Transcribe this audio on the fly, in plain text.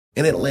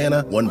In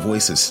Atlanta, one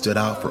voice has stood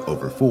out for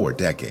over 4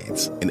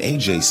 decades. An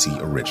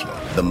AJC original,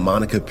 The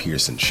Monica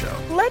Pearson Show.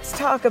 Let's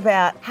talk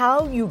about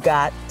how you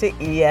got to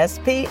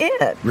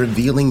ESPN.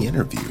 Revealing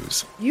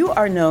interviews. You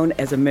are known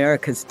as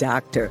America's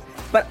doctor,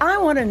 but I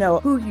want to know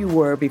who you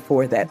were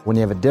before that. When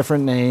you have a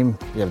different name,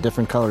 you have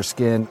different color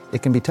skin,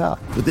 it can be tough.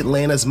 With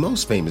Atlanta's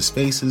most famous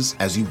faces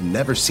as you've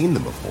never seen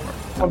them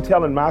before. I'm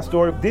telling my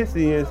story. This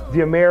is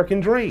the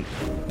American dream.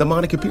 The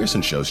Monica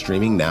Pearson Show,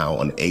 streaming now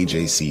on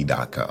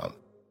AJC.com.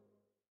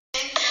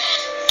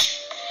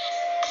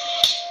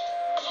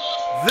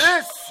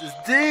 This is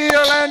D.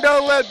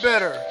 Orlando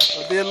Ledbetter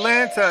of the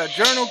Atlanta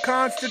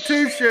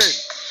Journal-Constitution,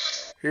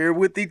 here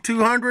with the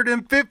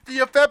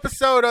 250th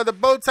episode of the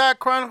Bowtie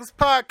Chronicles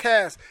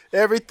podcast.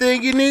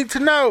 Everything you need to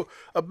know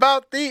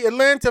about the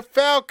Atlanta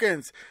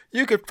Falcons.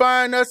 You can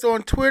find us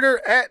on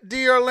Twitter at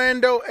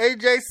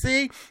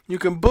DOrlandoAJC. You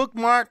can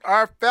bookmark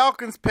our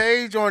Falcons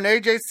page on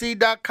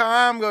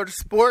AJC.com. Go to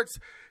sports,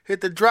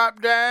 hit the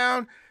drop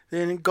down,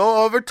 then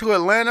go over to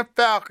Atlanta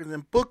Falcons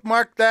and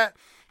bookmark that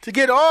to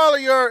get all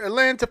of your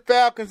Atlanta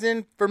Falcons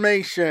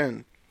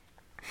information.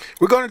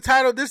 We're going to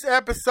title this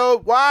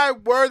episode, Why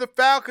Were the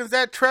Falcons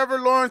at Trevor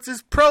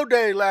Lawrence's Pro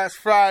Day last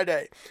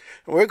Friday?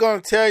 And we're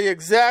going to tell you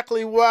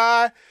exactly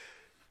why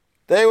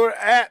they were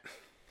at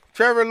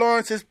Trevor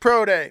Lawrence's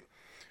Pro Day.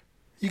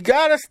 You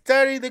got to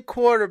study the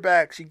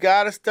quarterbacks. You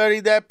got to study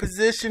that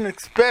position,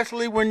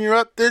 especially when you're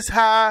up this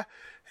high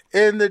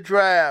in the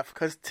draft,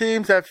 because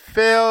teams have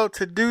failed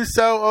to do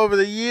so over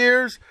the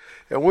years,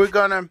 and we're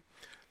going to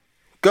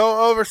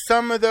go over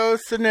some of those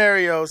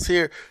scenarios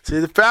here. See,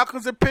 the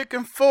Falcons are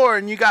picking 4,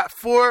 and you got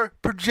 4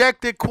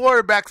 projected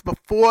quarterbacks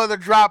before the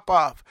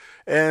drop-off.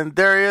 And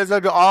there is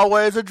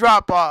always a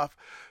drop-off.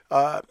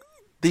 The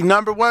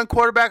number 1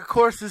 quarterback, of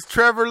course, is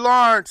Trevor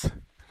Lawrence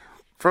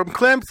from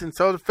Clemson.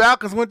 So the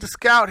Falcons went to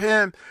scout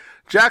him.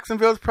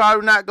 Jacksonville's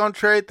probably not going to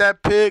trade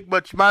that pick,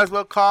 but you might as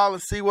well call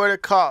and see what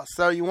it costs.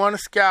 So you want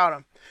to scout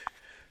him.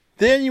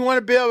 Then you want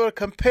to be able to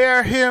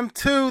compare him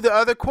to the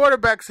other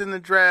quarterbacks in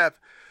the draft.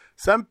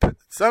 Some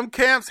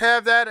camps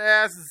have that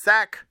as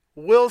Zach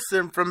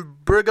Wilson from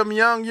Brigham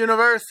Young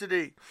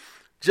University,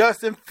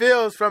 Justin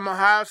Fields from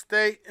Ohio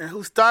State, and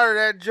who started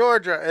at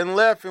Georgia and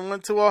left and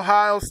went to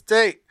Ohio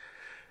State.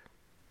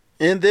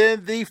 And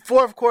then the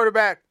 4th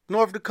quarterback,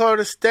 North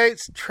Dakota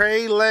State's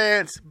Trey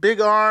Lance,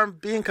 big arm,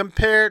 being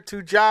compared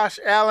to Josh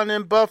Allen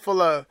in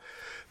Buffalo.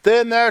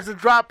 Then there's a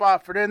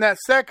drop-off. And in that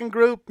second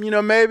group,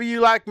 maybe you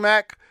like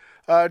Mac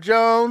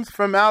Jones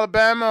from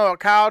Alabama or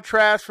Kyle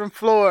Trask from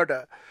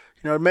Florida.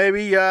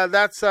 Maybe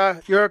that's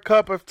your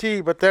cup of tea,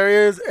 but there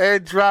is a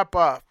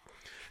drop-off.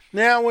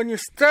 Now, when you're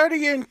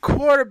studying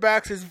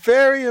quarterbacks, it's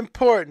very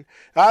important.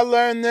 I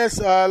learned this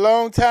a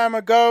long time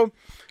ago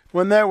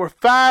when there were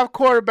 5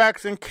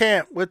 quarterbacks in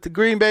camp with the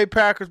Green Bay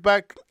Packers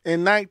back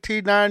in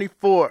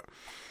 1994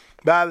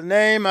 by the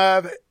name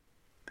of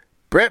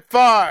Brett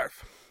Favre,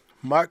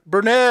 Mark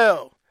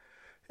Brunell,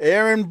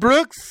 Aaron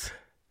Brooks,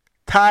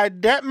 Ty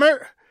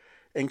Detmer,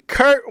 and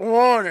Kurt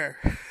Warner.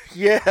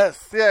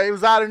 Yes, he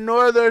was out of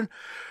northern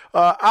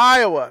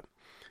Iowa.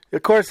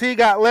 Of course, he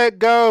got let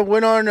go,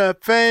 went on to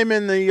fame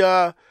in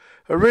the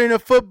Arena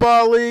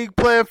Football League,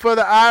 playing for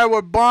the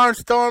Iowa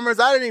Barnstormers.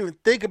 I didn't even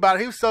think about it.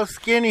 He was so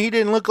skinny, he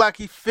didn't look like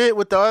he fit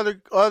with the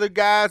other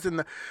guys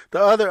and the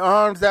other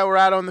arms that were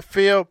out on the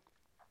field.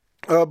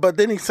 But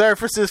then he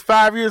surfaces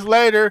 5 years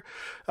later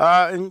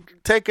and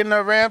taking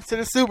the Rams to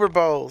the Super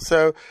Bowl.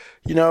 So,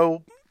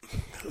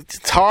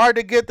 it's hard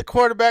to get the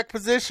quarterback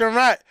position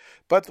right.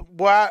 But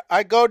why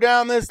I go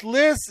down this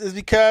list is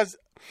because,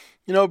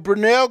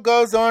 Brunell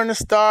goes on to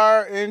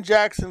star in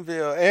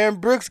Jacksonville. Aaron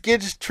Brooks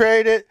gets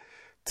traded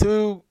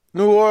to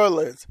New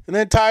Orleans. And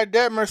then Ty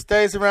Detmer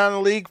stays around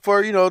the league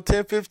for,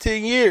 10,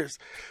 15 years.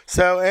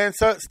 So it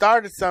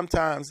started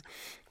sometimes.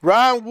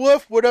 Ron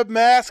Wolf would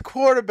amass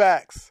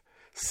quarterbacks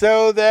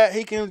so that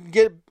he can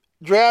get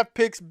draft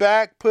picks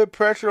back, put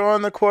pressure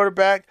on the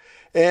quarterback,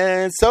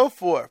 and so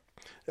forth.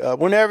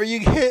 Whenever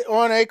you hit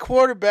on a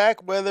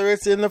quarterback, whether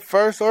it's in the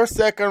 1st or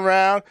 2nd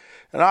round,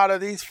 and out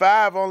of these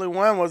 5, only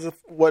one was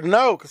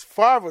because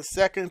Favre was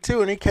 2nd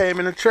too, and he came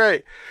in a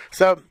trade.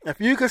 So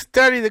if you can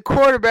study the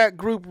quarterback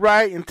group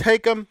right and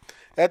take them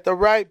at the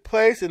right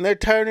place, and they're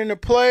turning to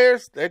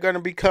players, they're going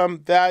to become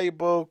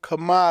valuable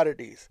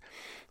commodities.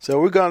 So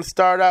we're going to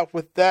start out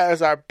with that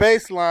as our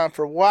baseline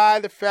for why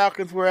the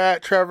Falcons were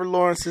at Trevor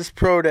Lawrence's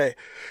Pro Day.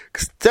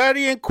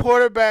 Studying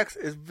quarterbacks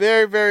is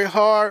very, very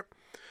hard.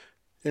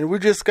 And we're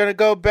just going to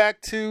go back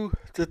to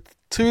the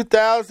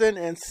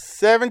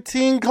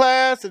 2017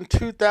 class and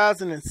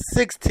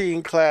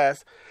 2016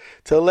 class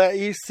to let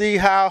you see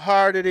how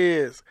hard it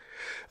is.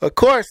 Of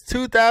course,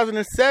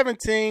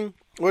 2017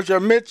 was your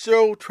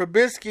Mitchell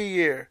Trubisky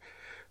year.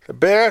 The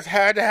Bears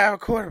had to have a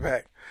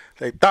quarterback.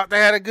 They thought they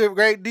had a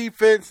great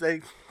defense.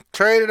 They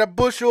traded a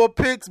bushel of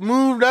picks,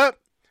 moved up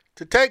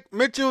to take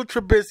Mitchell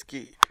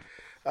Trubisky.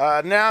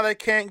 Now they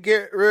can't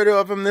get rid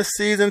of him this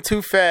season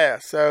too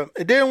fast. So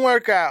it didn't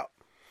work out.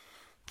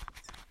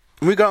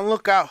 We're gonna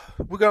look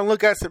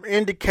at some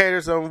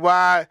indicators on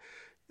why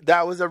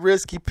that was a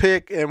risky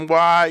pick and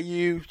why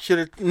you should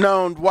have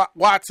known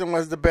Watson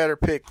was the better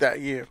pick that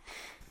year.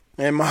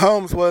 And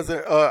Mahomes was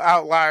an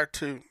outlier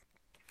too.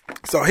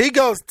 So he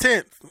goes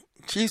 10th.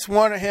 Chiefs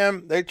wanted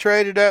him. They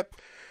traded up.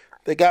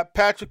 They got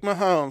Patrick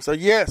Mahomes. So,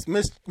 yes,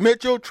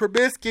 Mitchell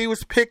Trubisky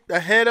was picked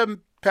ahead of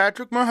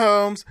Patrick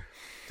Mahomes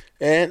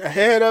and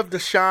ahead of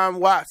Deshaun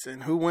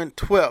Watson, who went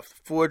 12th,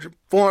 for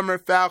former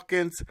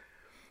Falcons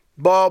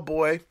ball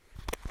boy,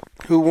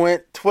 who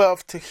went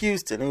 12th to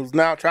Houston, who's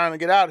now trying to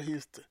get out of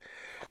Houston.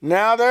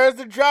 Now there's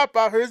the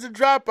drop-off. Here's the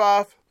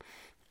drop-off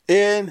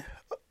in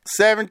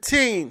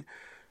 17.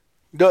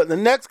 The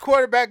next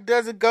quarterback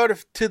doesn't go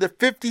to the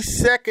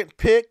 52nd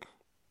pick,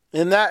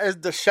 and that is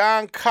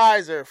Deshaun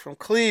Kaiser from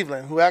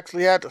Cleveland, who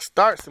actually had to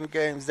start some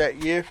games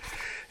that year.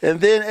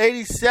 And then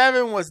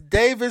 87 was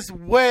Davis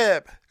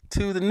Webb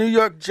to the New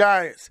York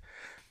Giants.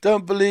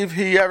 Don't believe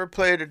he ever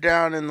played it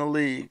down in the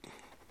league.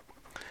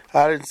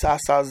 I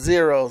saw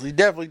zeros. He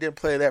definitely didn't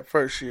play that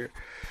first year.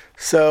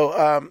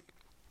 So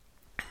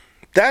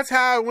that's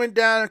how it went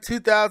down in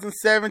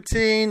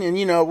 2017. And,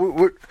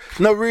 we're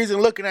no reason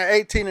looking at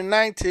 18 and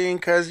 19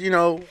 because,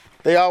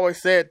 they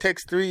always say it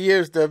takes 3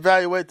 years to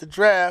evaluate the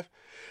draft.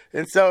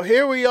 And so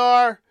here we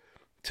are,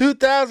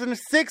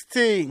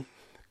 2016.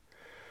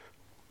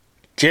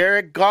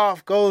 Jared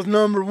Goff goes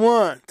number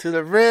 1 to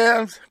the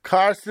Rams.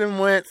 Carson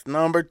Wentz,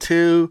 number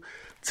 2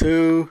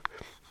 to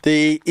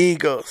the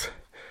Eagles.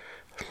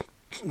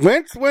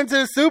 Wentz went to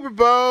the Super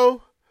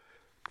Bowl,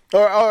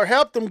 or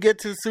helped them get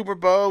to the Super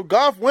Bowl.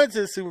 Goff went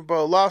to the Super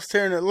Bowl, lost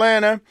here in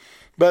Atlanta.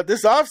 But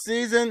this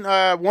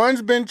offseason,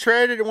 one's been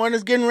traded and one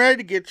is getting ready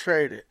to get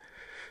traded.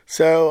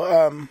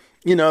 So,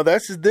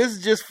 this is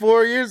just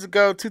 4 years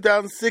ago,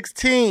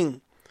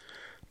 2016.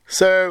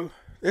 So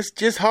it's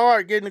just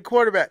hard getting a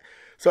quarterback.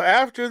 So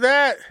after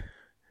that,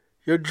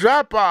 your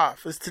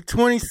drop-off is to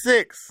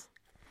 26.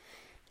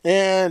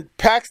 And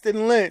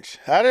Paxton Lynch,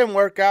 that didn't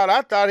work out.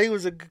 I thought he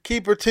was a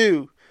keeper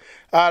too.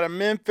 Out of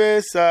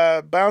Memphis,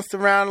 bounced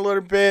around a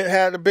little bit,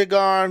 had a big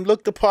arm,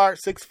 looked the part,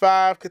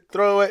 6'5", could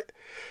throw it.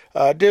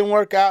 Didn't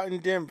work out in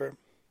Denver.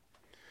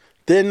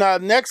 Then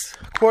next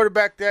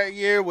quarterback that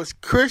year was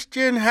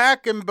Christian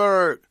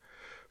Hackenberg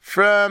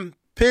from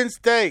Penn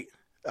State.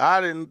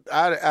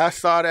 I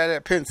saw that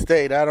at Penn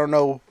State. I don't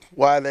know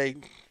why they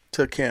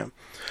took him.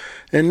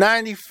 In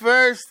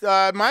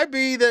 91st, it might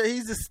be that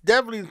he's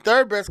definitely the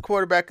third best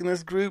quarterback in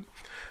this group,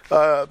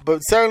 but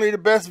certainly the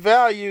best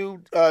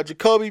value.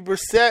 Jacoby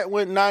Brissett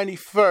went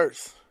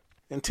 91st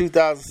in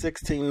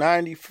 2016,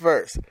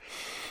 91st.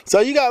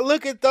 So you got to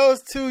look at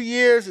those 2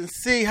 years and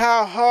see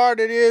how hard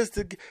it is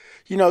to,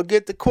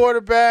 get the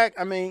quarterback.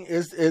 I mean,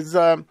 is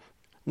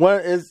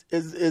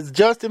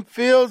Justin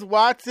Fields,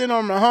 Watson,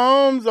 or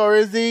Mahomes, or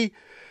is he,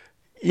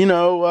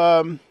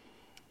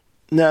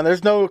 now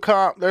there's no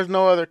comp. There's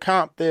no other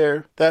comp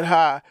there that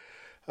high.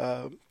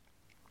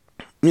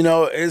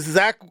 Is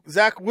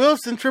Zach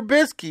Wilson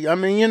Trubisky? I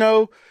mean,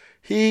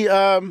 he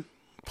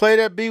played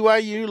at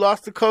BYU,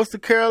 lost to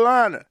Coastal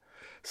Carolina.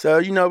 So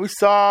we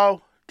saw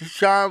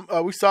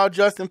we saw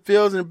Justin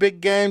Fields in a big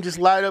game just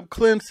light up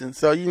Clemson.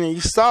 So you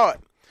saw it.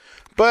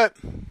 But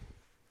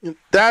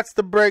that's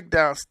the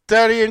breakdown.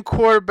 Studying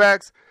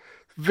quarterbacks,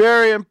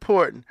 very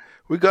important.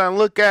 We're going to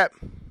look at,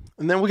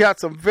 and then we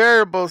got some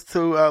variables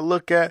to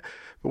look at.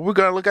 But we're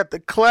going to look at the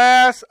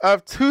class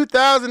of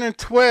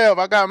 2012.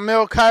 I got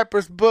Mel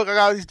Kiper's book. I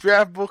got these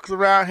draft books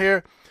around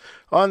here.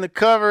 On the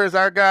cover is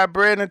our guy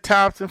Brandon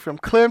Thompson from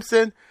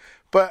Clemson.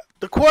 But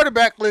the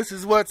quarterback list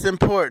is what's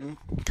important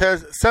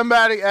because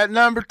somebody at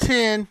number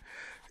 10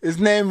 is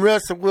named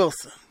Russell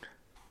Wilson.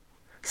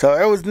 So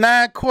there was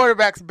 9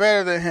 quarterbacks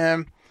better than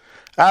him.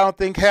 I don't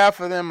think half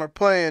of them are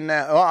playing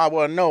now.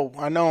 I know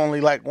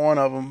only like one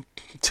of them,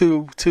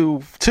 two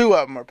of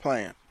them are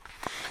playing.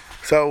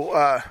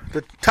 So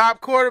the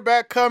top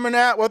quarterback coming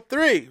out,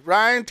 3.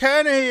 Ryan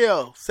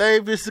Tannehill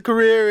saved his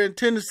career in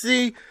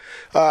Tennessee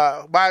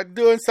by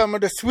doing some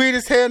of the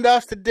sweetest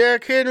handoffs to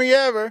Derrick Henry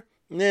ever,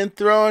 and then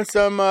throwing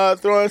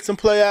some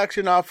play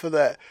action off of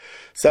that.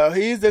 So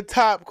he's the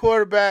top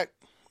quarterback.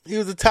 He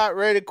was the top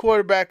rated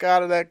quarterback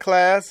out of that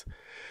class.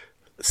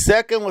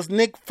 Second was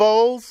Nick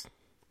Foles.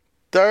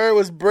 Third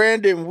was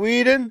Brandon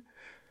Weeden,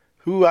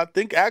 who I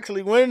think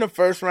actually went in the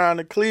first round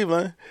in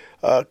Cleveland.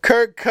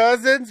 Kirk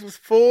Cousins was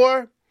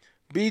 4.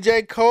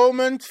 B.J.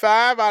 Coleman,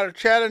 5 out of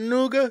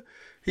Chattanooga.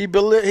 He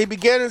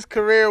began his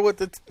career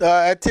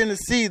at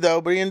Tennessee,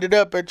 though, but he ended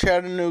up at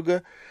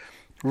Chattanooga.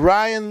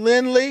 Ryan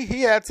Lindley,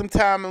 he had some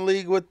time in the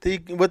league with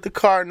the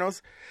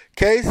Cardinals.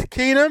 Case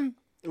Keenum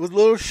was a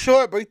little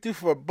short, but he threw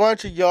for a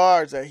bunch of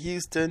yards at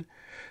Houston.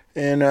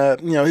 And,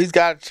 he's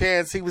got a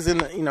chance. He was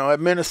at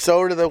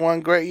Minnesota, the one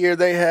great year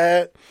they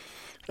had.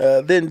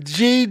 Then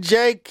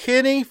G.J.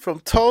 Kinney from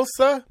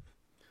Tulsa.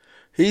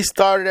 He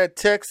started at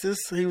Texas.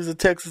 He was a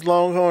Texas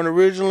Longhorn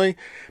originally.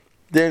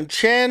 Then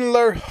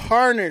Chandler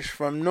Harnish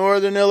from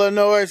Northern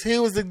Illinois. He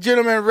was the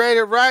gentleman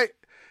rated right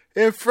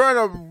in front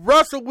of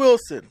Russell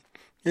Wilson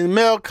in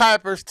Mel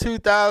Kiper's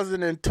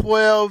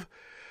 2012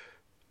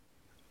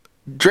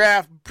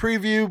 draft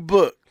preview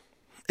book.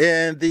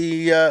 And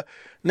the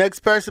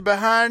Next person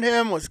behind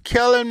him was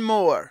Kellen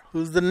Moore,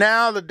 who's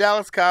now the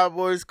Dallas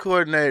Cowboys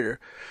coordinator.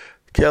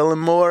 Kellen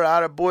Moore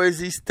out of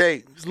Boise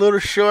State. He was a little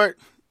short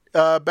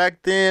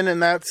back then,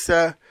 and that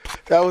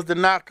was the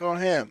knock on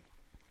him.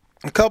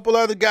 A couple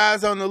other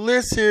guys on the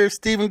list here.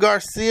 Steven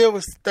Garcia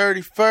was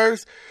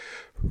 31st.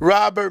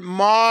 Robert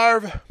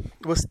Marv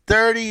was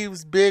 30. He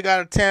was big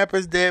out of Tampa.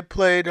 His dad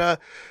played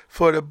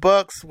for the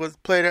Bucks.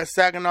 Played at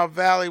Saginaw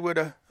Valley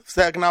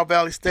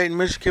State in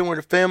Michigan with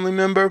a family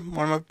member.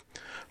 My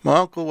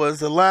uncle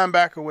was a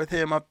linebacker with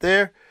him up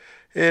there.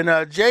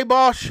 And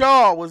J-Ball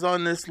Shaw was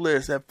on this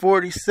list at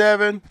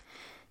 47,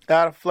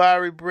 out of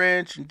Flowery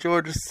Branch in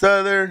Georgia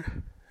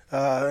Southern.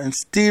 And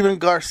Steven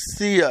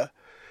Garcia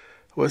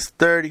was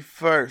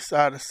 31st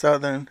out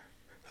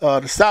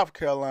of South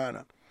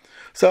Carolina.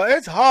 So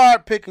it's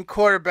hard picking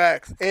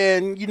quarterbacks.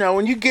 And,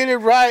 when you get it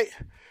right,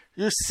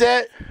 you're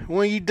set.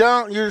 When you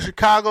don't, you're the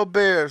Chicago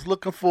Bears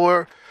looking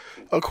for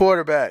a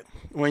quarterback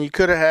when you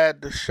could have had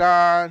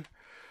Deshaun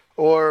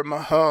or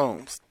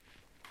Mahomes.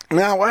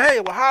 Now,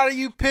 how do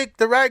you pick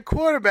the right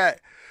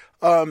quarterback?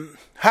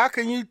 How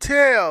can you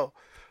tell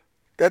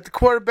that the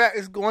quarterback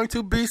is going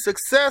to be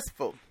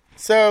successful?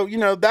 So,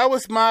 that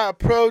was my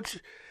approach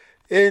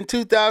in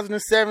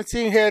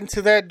 2017 heading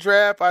to that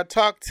draft. I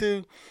talked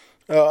to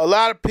a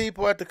lot of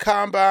people at the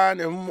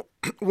Combine, and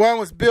one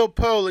was Bill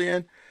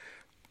Polian.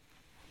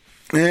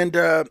 And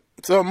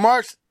so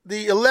March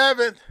the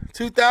 11th,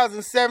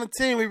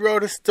 2017, we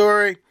wrote a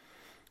story,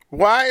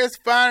 Why is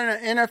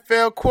Finding an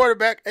NFL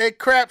Quarterback a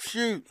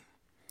Crapshoot?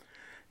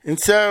 And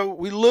so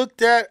we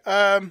looked at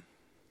the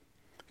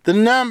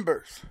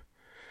numbers.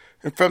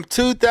 And from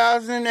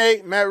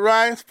 2008, Matt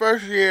Ryan's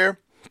first year,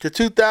 to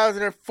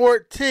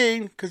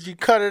 2014, because you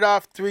cut it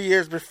off 3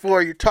 years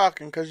before you're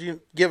talking, because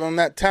you give them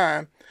that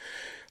time,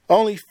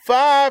 only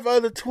 5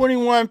 of the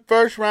 21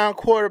 first-round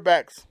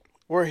quarterbacks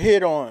were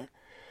hit on.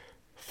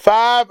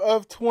 5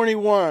 of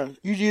 21.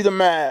 You do the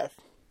math.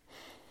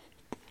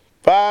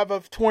 5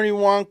 of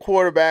 21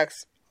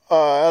 quarterbacks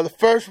of the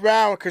first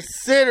round were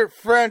considered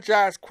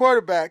franchise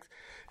quarterbacks.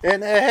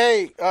 And,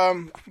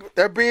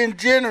 they're being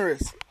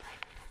generous.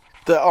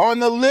 On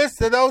the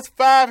list of those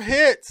 5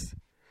 hits,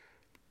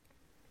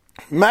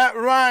 Matt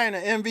Ryan,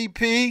 an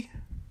MVP.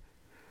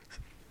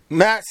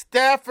 Matt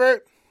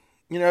Stafford,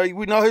 we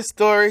know his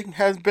story.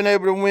 Hasn't been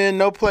able to win,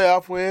 no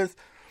playoff wins.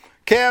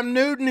 Cam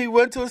Newton, he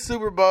went to a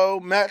Super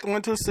Bowl. Matt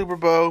went to a Super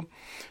Bowl.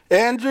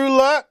 Andrew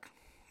Luck,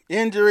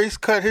 injuries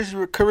cut his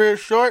career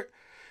short.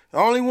 The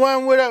only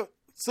one with a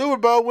Super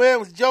Bowl win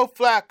was Joe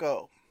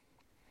Flacco.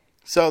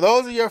 So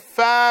those are your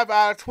 5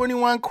 out of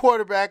 21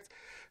 quarterbacks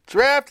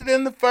drafted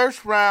in the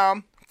first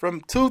round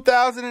from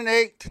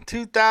 2008 to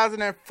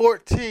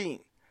 2014.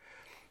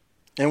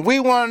 And we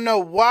want to know,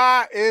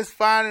 why is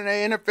finding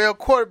an NFL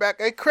quarterback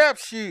a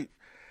crapshoot?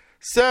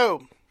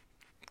 So,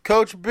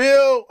 Coach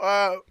Bill,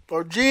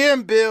 or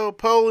GM Bill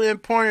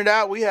Polian pointed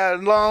out, we had a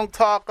long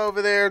talk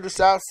over there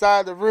just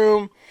outside the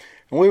room,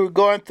 and we were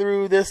going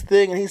through this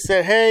thing, and he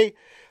said, hey,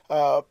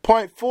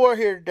 point 4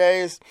 here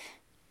today is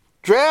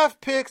draft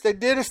picks. They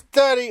did a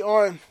study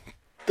on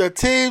the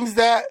teams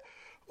that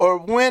are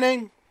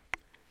winning,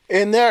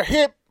 and their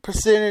hit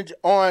percentage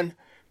on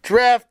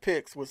draft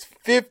picks was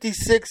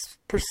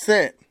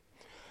 56%.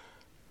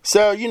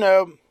 So,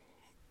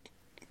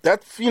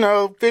 that's,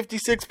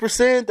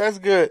 56%. That's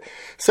good.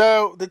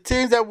 So, the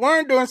teams that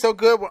weren't doing so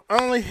good were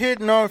only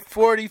hitting on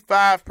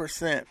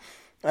 45%.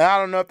 And I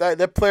don't know if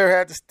that player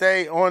had to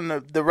stay on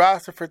the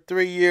roster for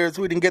 3 years.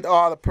 We didn't get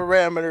all the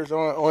parameters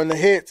on the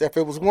hits. If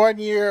it was 1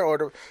 year or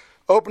the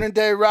opening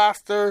day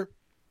roster,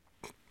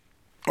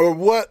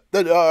 or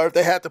if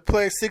they had to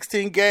play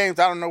 16 games,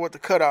 I don't know what the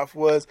cutoff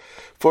was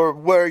for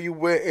where you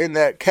went in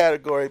that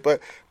category. But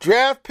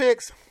draft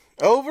picks,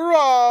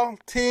 overall,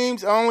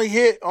 teams only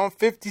hit on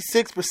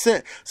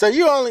 56%. So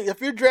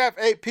if you draft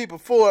 8 people,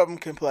 4 of them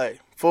can play.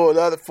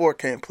 The other 4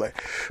 can't play.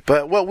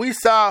 But what we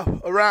saw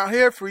around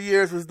here for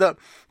years was the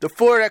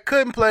 4 that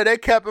couldn't play, they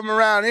kept them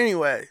around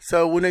anyway.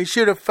 So when they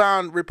should have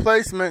found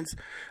replacements,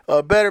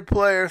 better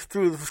players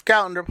through the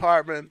scouting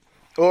department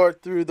or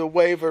through the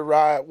waiver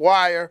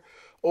wire,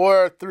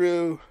 or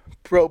through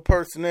pro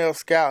personnel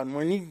scouting.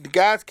 When the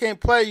guys can't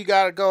play, you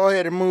got to go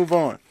ahead and move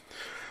on.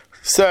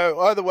 So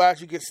otherwise,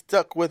 you get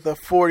stuck with a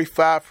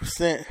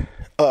 45%,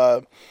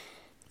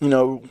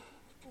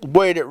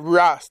 weighted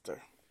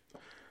roster.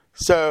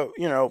 So,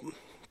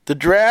 the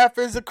draft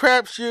is a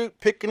crapshoot.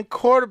 Picking a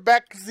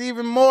quarterback is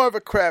even more of a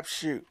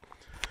crapshoot.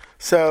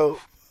 So,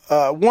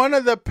 one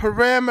of the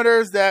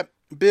parameters that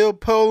Bill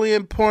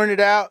Polian pointed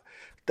out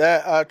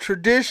that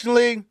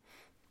traditionally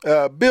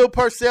Bill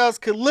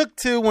Parcells could look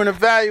to when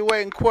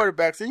evaluating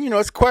quarterbacks. And,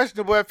 it's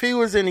questionable if he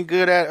was any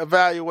good at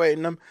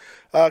evaluating them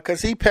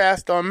because he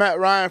passed on Matt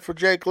Ryan for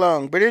Jake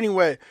Long. But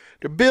anyway,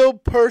 the Bill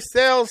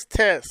Parcells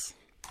test.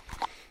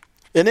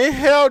 And it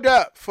held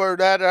up for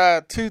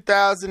that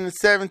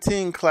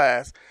 2017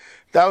 class.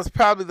 that was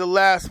probably the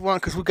last one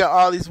because we got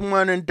all these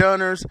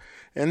one-and-doners.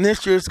 And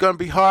this year it's going to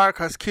be hard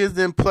because kids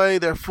didn't play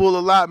their full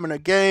allotment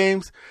of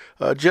games.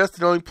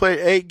 Justin only played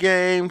 8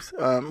 games.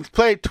 He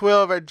played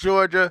 12 at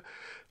Georgia.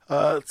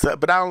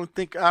 But I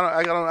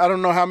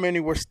don't know how many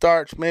were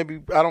starts.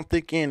 Maybe, I don't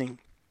think any.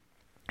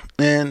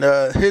 And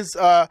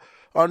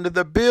under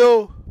the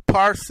Bill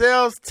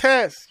Parcells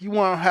test, you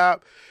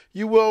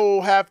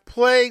will have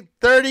played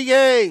 30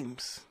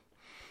 games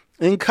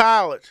in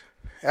college.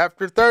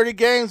 After 30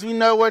 games, we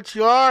know what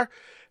you are.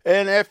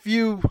 And if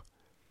you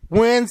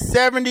win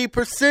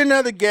 70%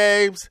 of the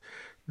games,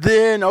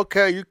 then,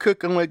 okay, you're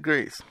cooking with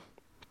grease.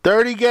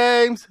 30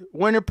 games,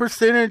 winning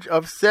percentage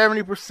of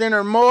 70%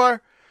 or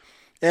more,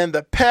 and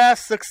the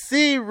pass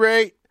succeed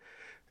rate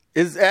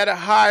is at a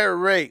higher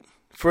rate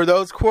for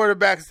those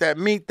quarterbacks that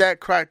meet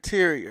that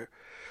criteria.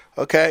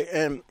 Okay,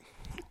 and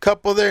a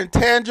couple of the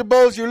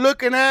intangibles you're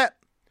looking at: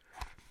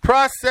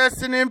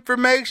 processing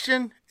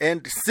information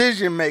and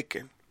decision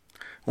making.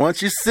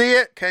 Once you see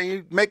it, can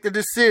you make the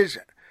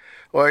decision?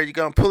 Or are you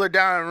going to pull it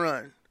down and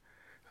run?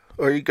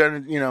 Or are you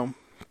going to,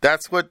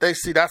 that's what they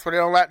see. That's what they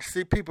don't like to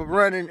see people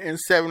running in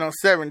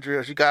 7-on-7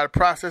 drills. You got to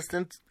process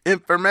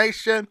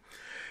information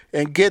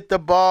and get the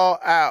ball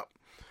out.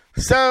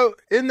 So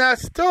in that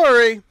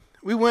story,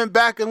 we went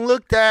back and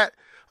looked at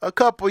a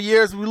couple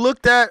years. We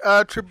looked at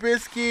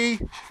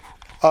Trubisky.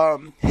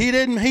 He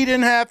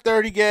didn't have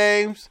 30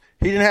 games.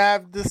 He didn't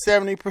have the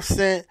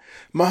 70%.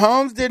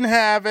 Mahomes didn't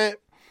have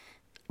it.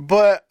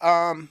 But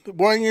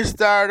 1-year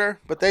starter,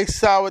 but they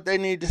saw what they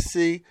needed to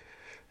see.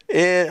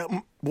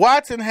 And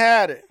Watson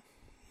had it.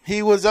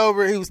 He was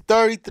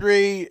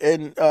 33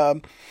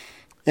 and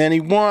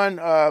he won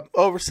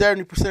over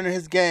 70% of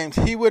his games.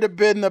 He would have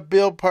been the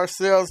Bill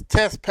Parcells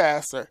test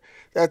passer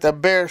that the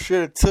Bears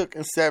should have took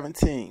in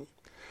 17.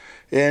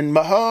 And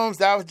Mahomes,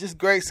 that was just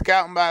great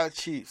scouting by the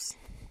Chiefs.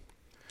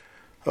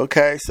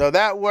 Okay, so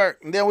that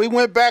worked. And then we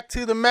went back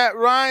to the Matt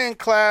Ryan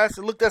class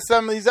and looked at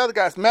some of these other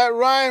guys. Matt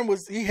Ryan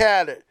he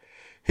had it.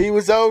 He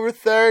was over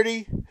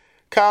 30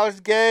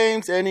 college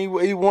games and he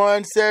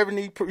won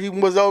 70. He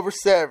was over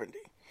 70.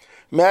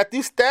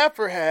 Matthew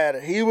Stafford had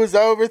it. He was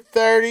over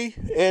 30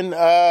 and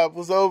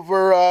was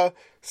over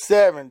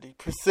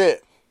 70%.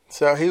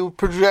 So he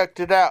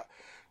projected out.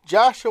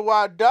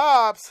 Joshua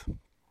Dobbs,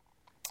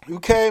 who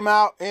came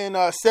out in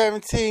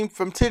 17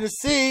 from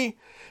Tennessee,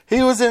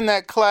 he was in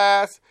that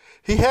class.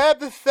 He had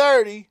the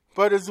 30,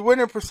 but his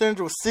winning percentage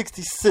was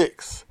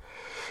 66.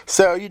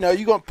 So, you're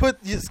going to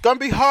it's going to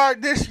be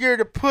hard this year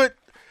to put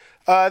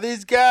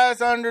these guys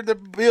under the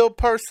Bill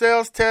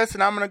Parcells test,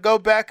 and I'm going to go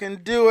back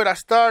and do it. I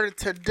started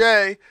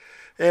today,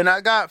 and I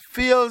got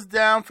Fields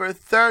down for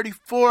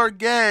 34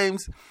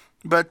 games,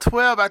 but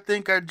 12, I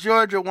think, at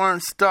Georgia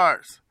weren't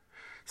starts.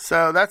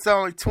 So that's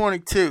only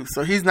 22,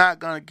 so he's not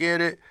going to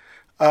get it.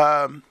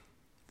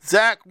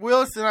 Zach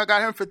Wilson, I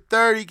got him for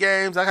 30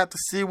 games. I have to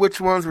see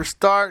which ones were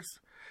starts.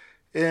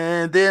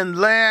 And then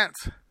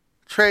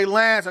Trey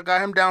Lance, I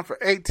got him down for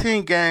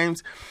 18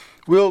 games.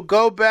 We'll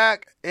go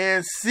back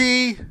and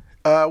see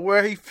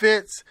where they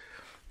fit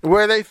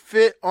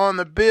on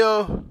the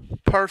Bill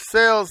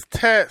Parcells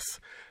test.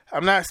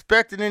 I'm not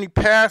expecting any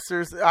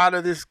passers out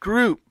of this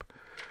group.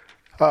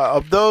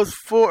 Of those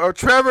 4,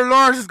 Trevor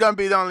Lawrence is going to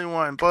be the only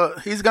one,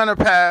 but he's going to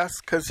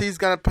pass because he's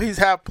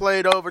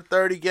played over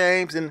 30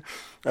 games and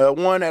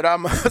won at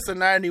almost a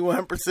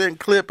 91%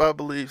 clip, I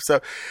believe. So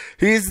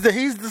he's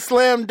the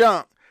slam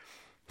dunk.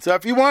 So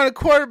if you want a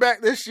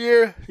quarterback this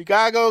year, you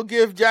got to go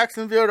give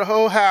Jacksonville the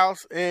whole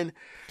house and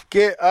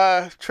get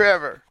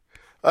Trevor.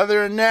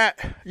 Other than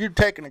that, you're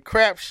taking a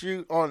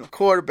crapshoot on the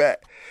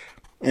quarterback.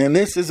 And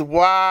this is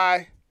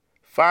why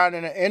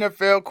finding an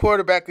NFL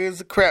quarterback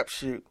is a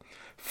crapshoot.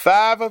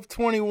 5 of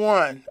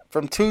 21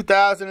 from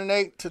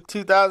 2008 to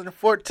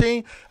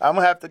 2014. I'm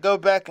going to have to go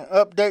back and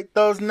update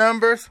those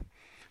numbers.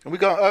 And we're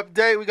going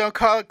to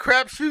call it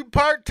Crapshoot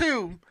Part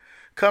 2.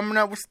 Coming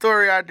up with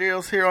story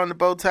ideas here on the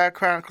Bowtie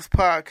Chronicles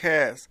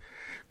podcast.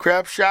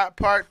 Crap Shot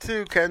Part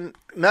 2.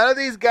 None of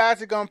these guys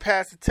are going to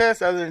pass the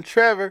test other than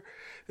Trevor.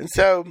 And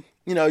so,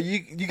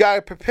 you got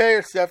to prepare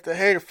yourself that,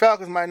 hey, the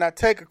Falcons might not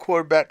take a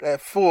quarterback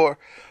at 4.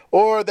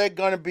 Or they're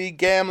going to be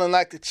gambling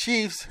like the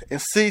Chiefs and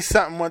see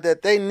something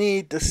that they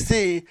need to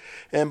see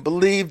and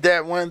believe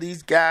that one of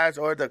these guys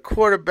are the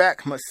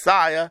quarterback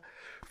messiah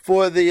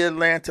for the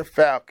Atlanta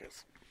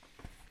Falcons.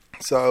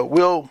 So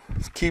we'll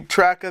keep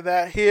track of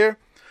that here.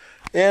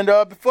 And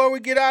before we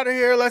get out of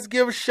here, let's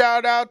give a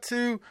shout out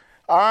to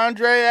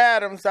Andre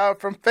Adams out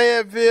from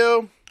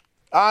Fayetteville.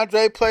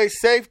 Andre played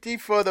safety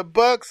for the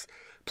Bucks,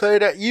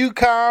 played at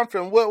UConn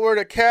from Woodward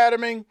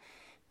Academy.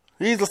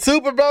 He's a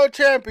Super Bowl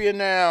champion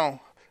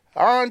now.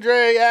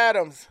 Andre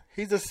Adams,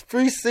 he's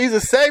a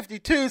safety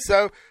too,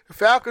 so the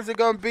Falcons are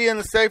going to be in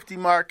the safety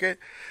market.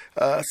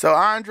 So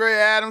Andre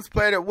Adams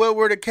played at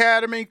Woodward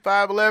Academy,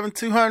 5'11",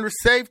 200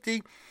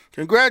 safety.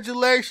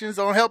 Congratulations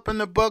on helping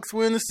the Bucks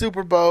win the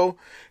Super Bowl.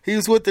 He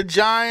was with the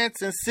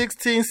Giants in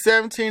 16,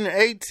 17, and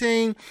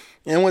 18,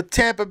 and with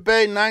Tampa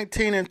Bay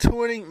 19 and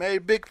 20. Made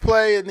a big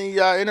play in the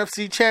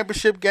NFC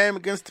Championship game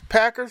against the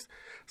Packers.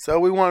 So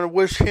we want to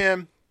wish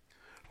him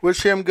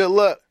good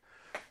luck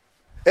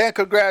and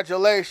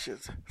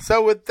congratulations.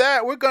 So with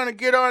that, we're going to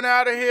get on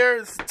out of here.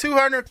 It's the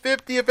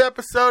 250th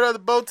episode of the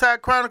Bowtie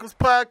Chronicles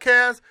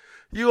podcast.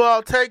 You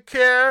all take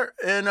care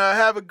and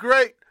have a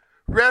great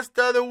rest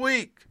of the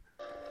week.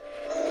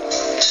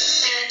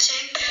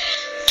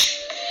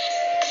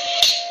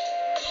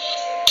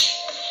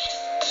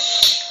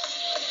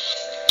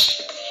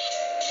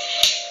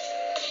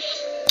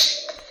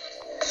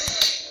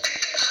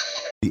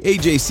 The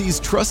AJC's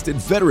trusted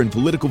veteran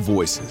political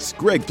voices,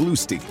 Greg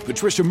Bluestein,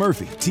 Patricia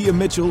Murphy, Tia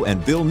Mitchell,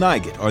 and Bill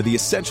Nigett, are the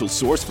essential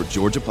source for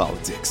Georgia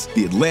politics.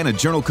 The Atlanta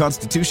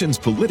Journal-Constitution's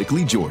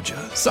Politically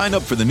Georgia. Sign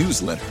up for the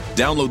newsletter,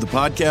 download the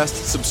podcast,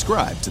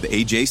 subscribe to the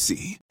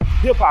AJC.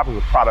 Hip-hop is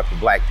a product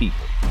of black people.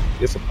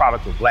 It's a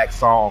product of black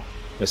song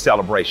and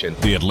celebration.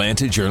 The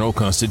Atlanta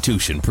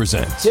Journal-Constitution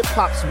presents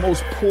hip-hop's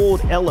most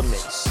pulled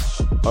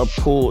elements are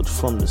pulled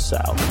from the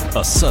South.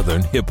 A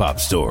Southern hip-hop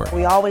story.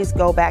 We always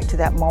go back to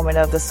that moment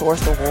of the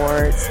Source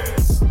Awards.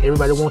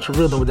 Everybody wants your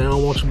rhythm, but they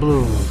don't want your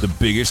blues. The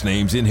biggest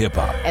names in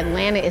hip-hop.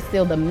 Atlanta is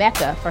still the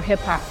mecca for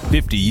hip-hop.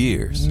 50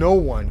 years. No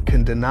one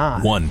can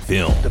deny one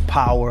film. The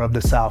power of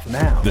the South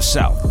now. The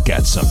South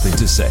got something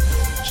to say.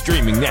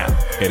 Streaming now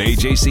at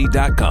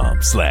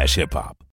ajc.com/hiphop.